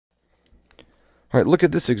All right, look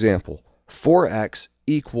at this example. 4x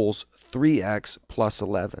equals 3x plus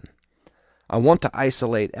 11. I want to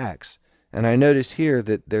isolate x, and I notice here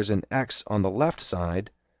that there's an x on the left side,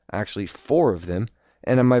 actually 4 of them,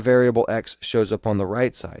 and my variable x shows up on the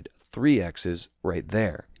right side, 3 x's right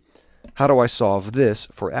there. How do I solve this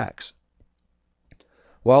for x?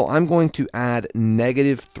 Well, I'm going to add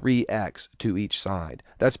negative 3x to each side.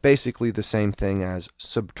 That's basically the same thing as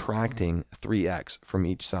subtracting 3x from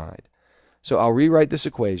each side. So I'll rewrite this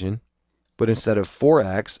equation, but instead of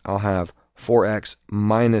 4x, I'll have 4x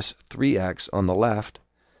minus 3x on the left,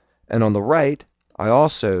 and on the right, I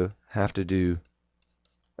also have to do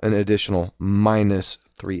an additional minus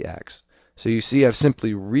 3x. So you see I've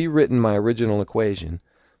simply rewritten my original equation,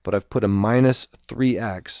 but I've put a minus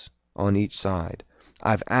 3x on each side.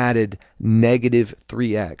 I've added negative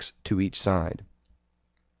 3x to each side.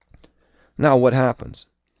 Now what happens?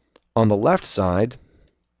 On the left side,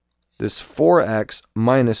 this 4x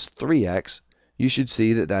minus 3x, you should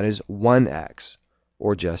see that that is 1x,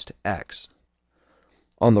 or just x.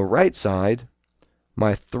 On the right side,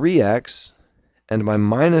 my 3x and my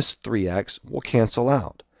minus 3x will cancel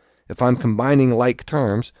out. If I'm combining like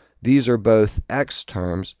terms, these are both x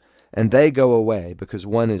terms, and they go away because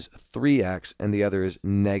one is 3x and the other is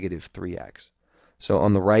negative 3x. So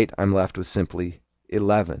on the right, I'm left with simply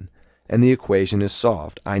 11, and the equation is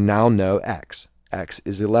solved. I now know x. X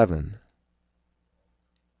is 11.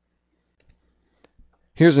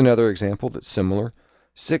 Here's another example that's similar.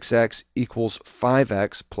 6x equals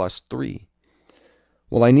 5x plus 3.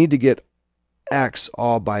 Well, I need to get x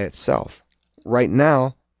all by itself. Right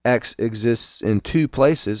now, x exists in two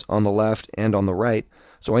places, on the left and on the right,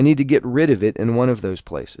 so I need to get rid of it in one of those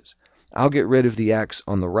places. I'll get rid of the x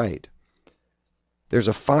on the right. There's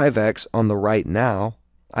a 5x on the right now.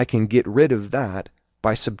 I can get rid of that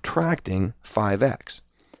by subtracting 5x.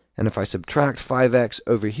 And if I subtract 5x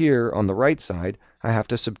over here on the right side, I have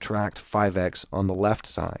to subtract 5x on the left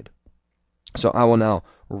side. So I will now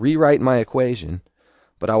rewrite my equation,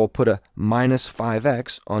 but I will put a minus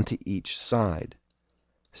 5x onto each side.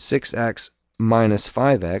 6x minus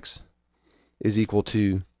 5x is equal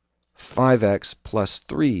to 5x plus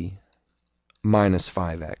 3 minus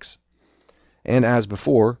 5x. And as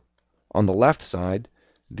before, on the left side,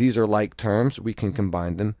 these are like terms. We can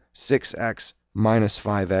combine them. 6x minus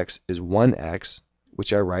 5x is 1x,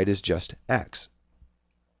 which I write as just x.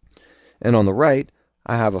 And on the right,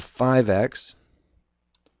 I have a 5x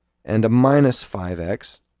and a minus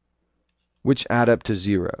 5x, which add up to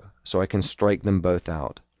 0, so I can strike them both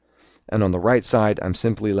out. And on the right side, I'm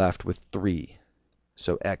simply left with 3.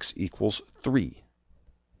 So x equals 3.